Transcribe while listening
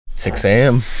6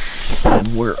 a.m.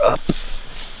 and we're up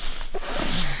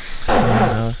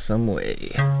somehow, some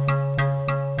way.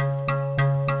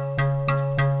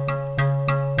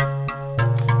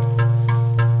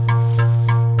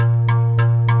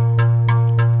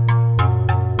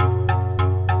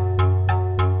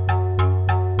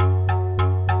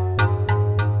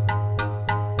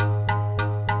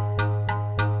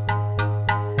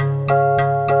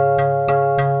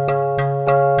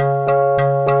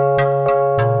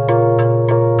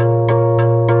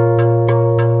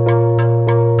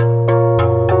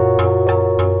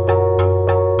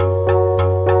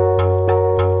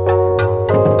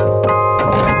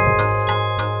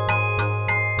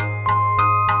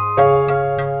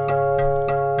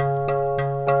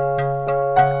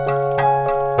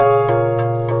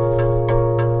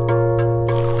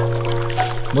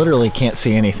 Literally can't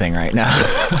see anything right now.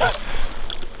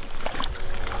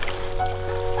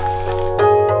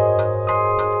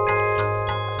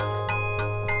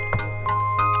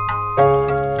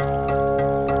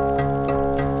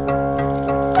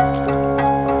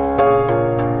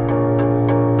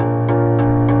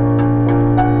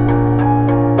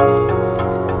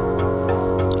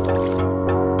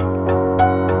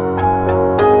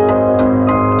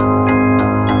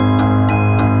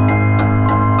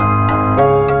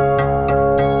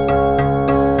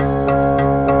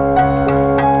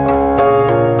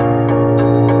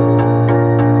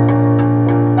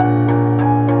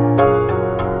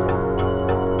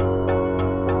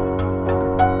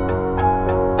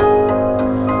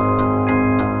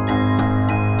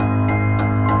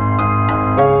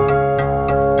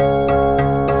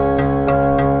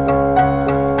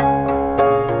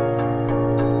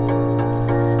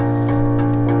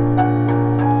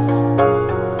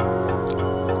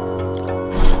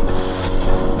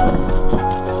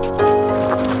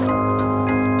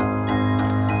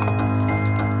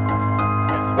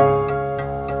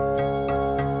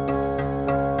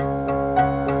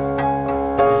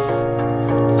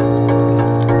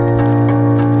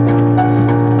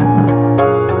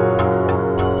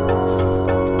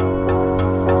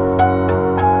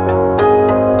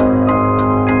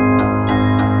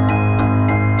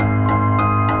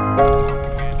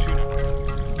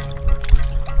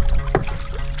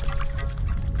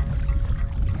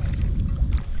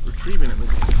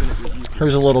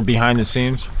 Here's a little behind the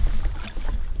scenes.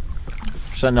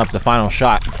 Setting up the final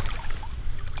shot.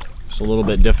 It's a little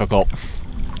bit difficult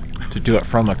to do it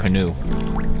from a canoe.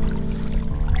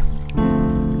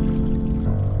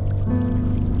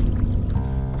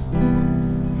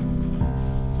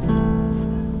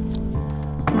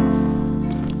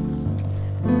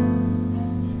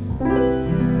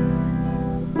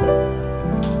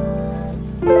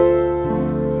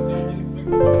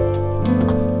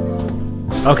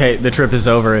 Okay, the trip is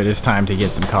over. It is time to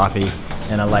get some coffee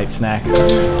and a light snack.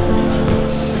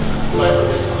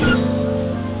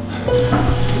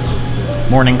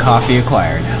 Morning coffee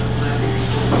acquired.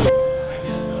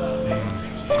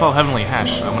 It's called Heavenly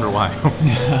Hash. I wonder why.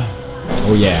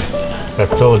 Oh yeah. At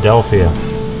Philadelphia.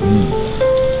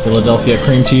 Philadelphia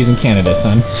cream cheese in Canada,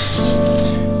 son.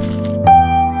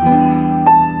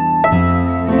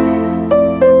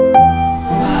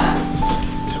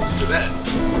 Toast to that.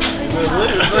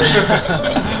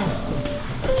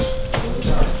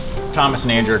 Thomas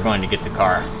and Andrew are going to get the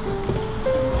car.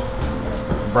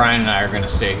 Brian and I are going to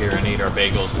stay here and eat our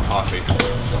bagels and coffee.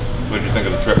 What did you think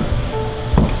of the trip?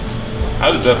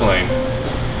 That was definitely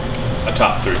a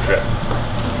top 3 trip.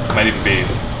 Might even be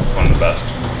one of the best.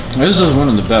 This is one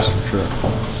of the best for sure.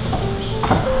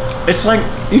 It's like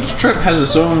each trip has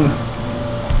its own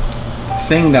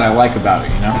thing that I like about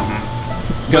it, you know?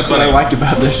 Mm-hmm. Guess what I liked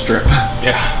about this trip?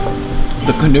 Yeah.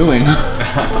 The canoeing.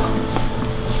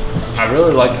 I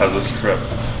really liked how this trip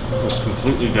was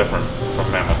completely different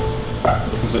from Mammoth.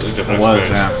 Completely different experience.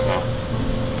 Yeah.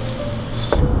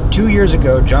 2 years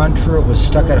ago, John Truitt was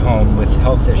stuck at home with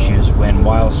health issues when,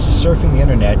 while surfing the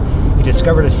internet, he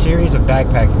discovered a series of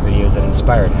backpacking videos that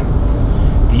inspired him.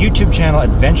 The YouTube channel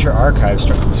Adventure Archives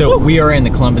started. So we are in the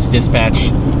Columbus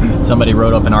Dispatch. Somebody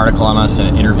wrote up an article on us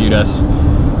and interviewed us.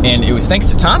 And it was thanks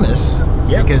to Thomas,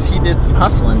 because he did some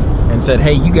hustling and said,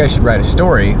 hey, you guys should write a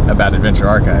story about Adventure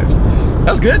Archives.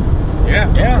 That was good. Yeah.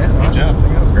 Good job.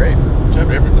 That was great. Good job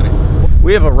to everybody.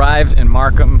 We have arrived in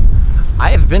Markham.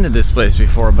 I have been to this place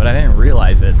before, but I didn't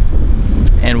realize it.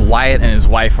 And Wyatt and his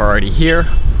wife are already here.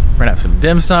 We're gonna have some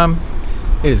dim sum.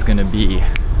 It is gonna be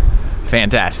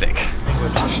fantastic.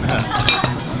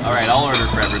 All right, I'll order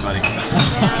for everybody.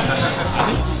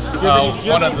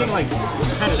 One of them.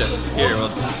 Here, well,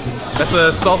 that's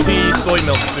a salty soy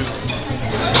milk soup.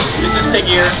 This is pig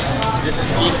ear. This is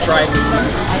beef tripe.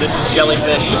 This is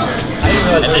jellyfish.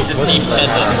 And this is beef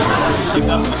tendon.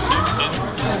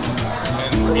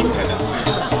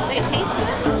 They taste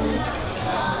good.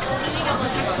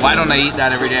 Why don't I eat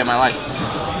that every day of my life?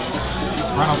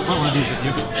 Ron, I'll split one of these with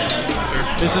you.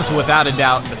 This is without a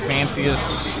doubt the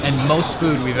fanciest and most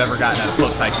food we've ever gotten at a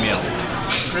post-hike meal.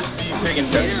 Crispy pig and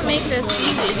They didn't make this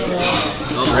easy.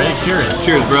 Ready? Cheers.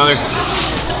 Cheers, brother.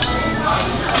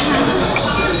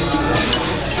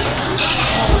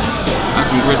 That's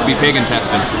some crispy pig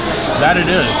intestine. That it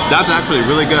is. That's actually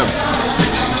really good.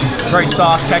 Very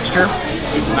soft texture.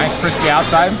 Nice crispy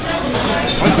outside.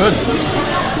 That's good.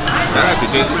 That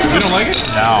actually tastes. You don't like it?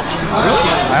 No. Really?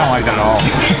 I don't like that at all.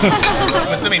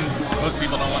 I'm assuming most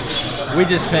people don't want it. We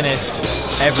just finished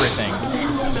everything.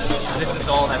 This is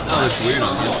all that's done. It's weird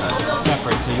on the inside.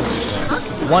 Separate, so you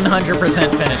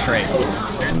 100% finish rate.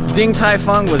 Ding Tai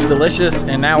Fung was delicious,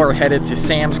 and now we're headed to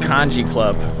Sam's Kanji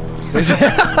Club.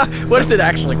 What is it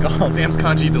actually called? Sam's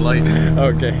Kanji Delight.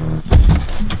 Okay.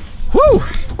 Woo!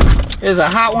 It's a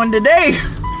hot one today.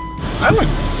 I would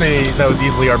say that was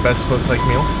easily our best post-hike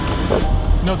meal.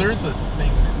 No, there is a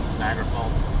thing in Niagara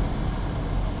Falls.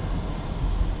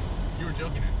 You were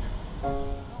joking, I assume.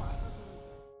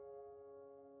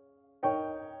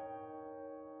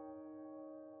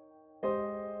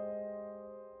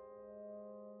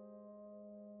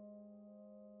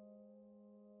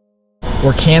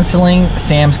 We're canceling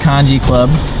Sam's Kanji Club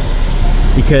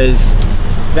because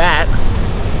that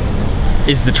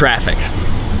is the traffic.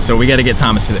 So we got to get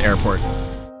Thomas to the airport.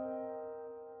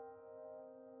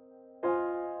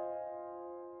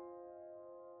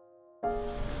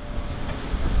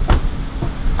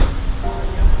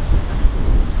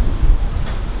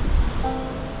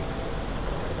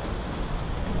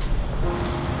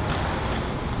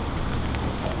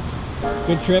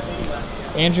 Good trip.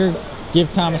 Andrew,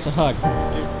 give Thomas a hug.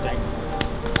 Dude, thanks.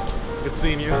 Good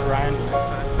seeing you, Brian.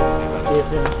 See you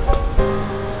soon.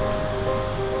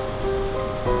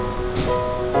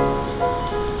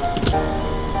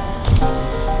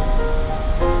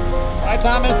 Bye,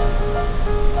 Thomas.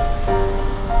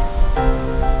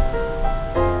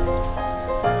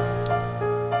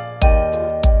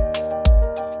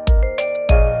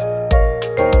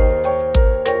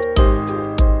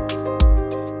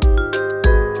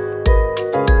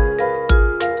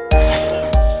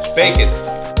 Bacon.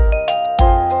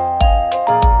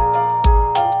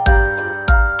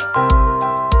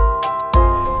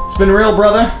 It's been real,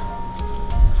 brother.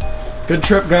 Good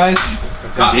trip, guys.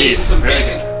 Coffee and some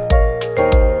bacon.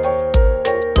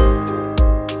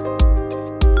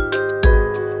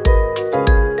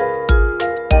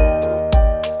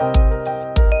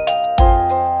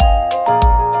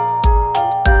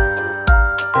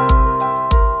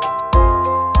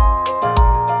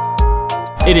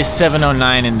 It is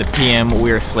 7:09 in the PM.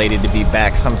 We are slated to be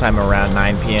back sometime around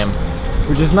 9 p.m.,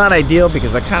 which is not ideal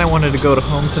because I kind of wanted to go to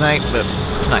home tonight, but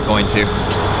I'm not going to.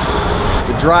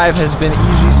 The drive has been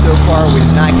easy so far. We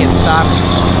did not get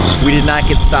stopped. We did not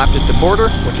get stopped at the border,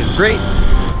 which is great.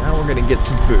 Now we're gonna get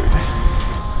some food.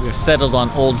 We have settled on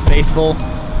Old Faithful,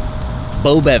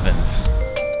 Bo Bevins.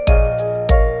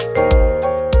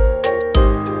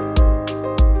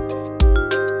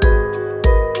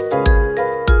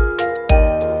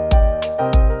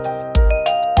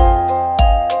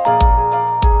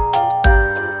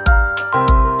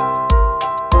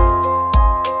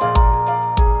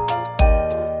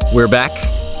 We're back.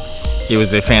 It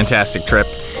was a fantastic trip.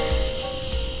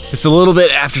 It's a little bit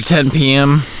after 10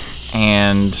 p.m.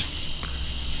 and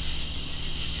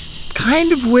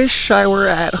kind of wish I were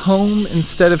at home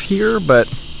instead of here, but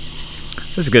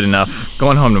this is good enough.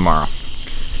 Going home tomorrow.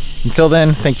 Until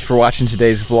then, thank you for watching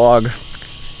today's vlog.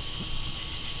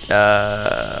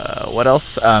 What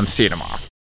else? See you tomorrow.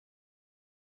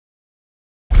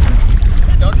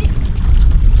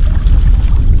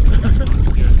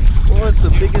 Well, it's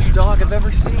the biggest dog I've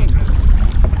ever seen. This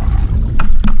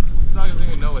dog doesn't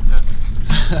even know what's happening.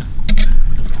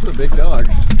 What a big dog.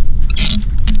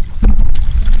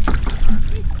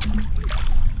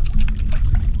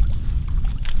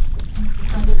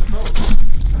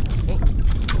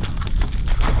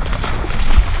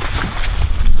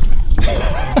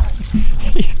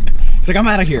 It's like, I'm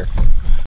out of here.